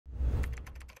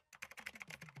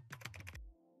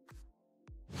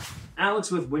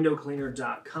Alex with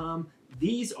windowcleaner.com.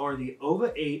 These are the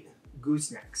OVA8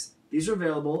 goosenecks. These are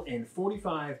available in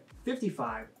 45,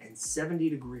 55, and 70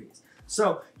 degrees.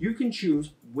 So you can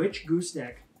choose which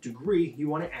gooseneck degree you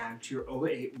want to add to your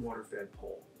OVA8 water-fed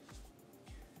pole.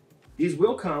 These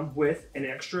will come with an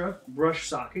extra brush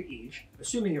socket each,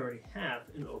 assuming you already have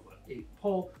an OVA8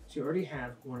 pole, so you already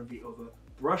have one of the OVA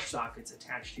brush sockets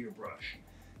attached to your brush.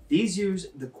 These use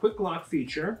the quick lock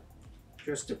feature.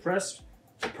 Just to press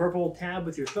the purple tab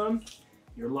with your thumb,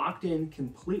 you're locked in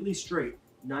completely straight,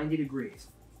 90 degrees.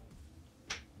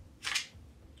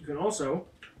 You can also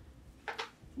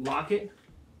lock it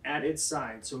at its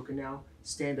side so it can now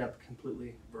stand up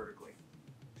completely vertically.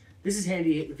 This is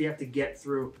handy if you have to get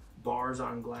through bars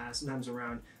on glass, sometimes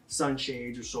around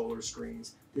sunshades or solar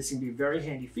screens. This can be a very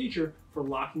handy feature for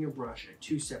locking your brush at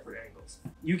two separate angles.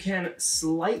 You can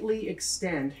slightly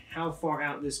extend how far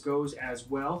out this goes as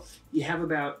well. You have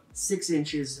about 6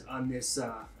 inches on this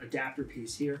adapter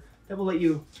piece here that will let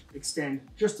you extend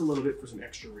just a little bit for some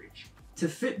extra reach. To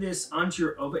fit this onto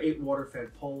your OVA8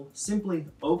 water-fed pole, simply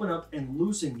open up and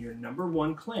loosen your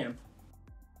 #1 clamp.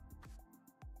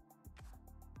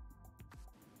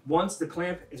 Once the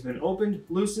clamp has been opened,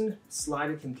 loosened,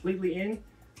 slide it completely in,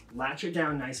 latch it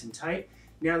down nice and tight.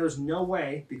 Now there's no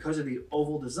way, because of the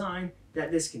oval design,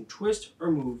 that this can twist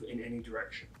or move in any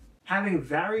direction. Having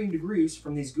varying degrees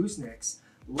from these goosenecks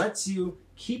lets you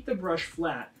keep the brush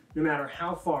flat no matter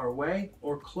how far away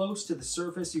or close to the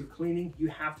surface you're cleaning you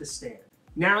have to stand.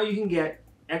 Now you can get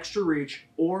extra reach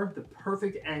or the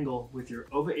perfect angle with your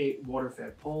OVA8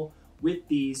 water-fed pole with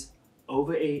these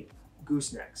OVA8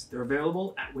 goosenecks. They're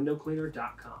available at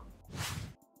windowcleaner.com.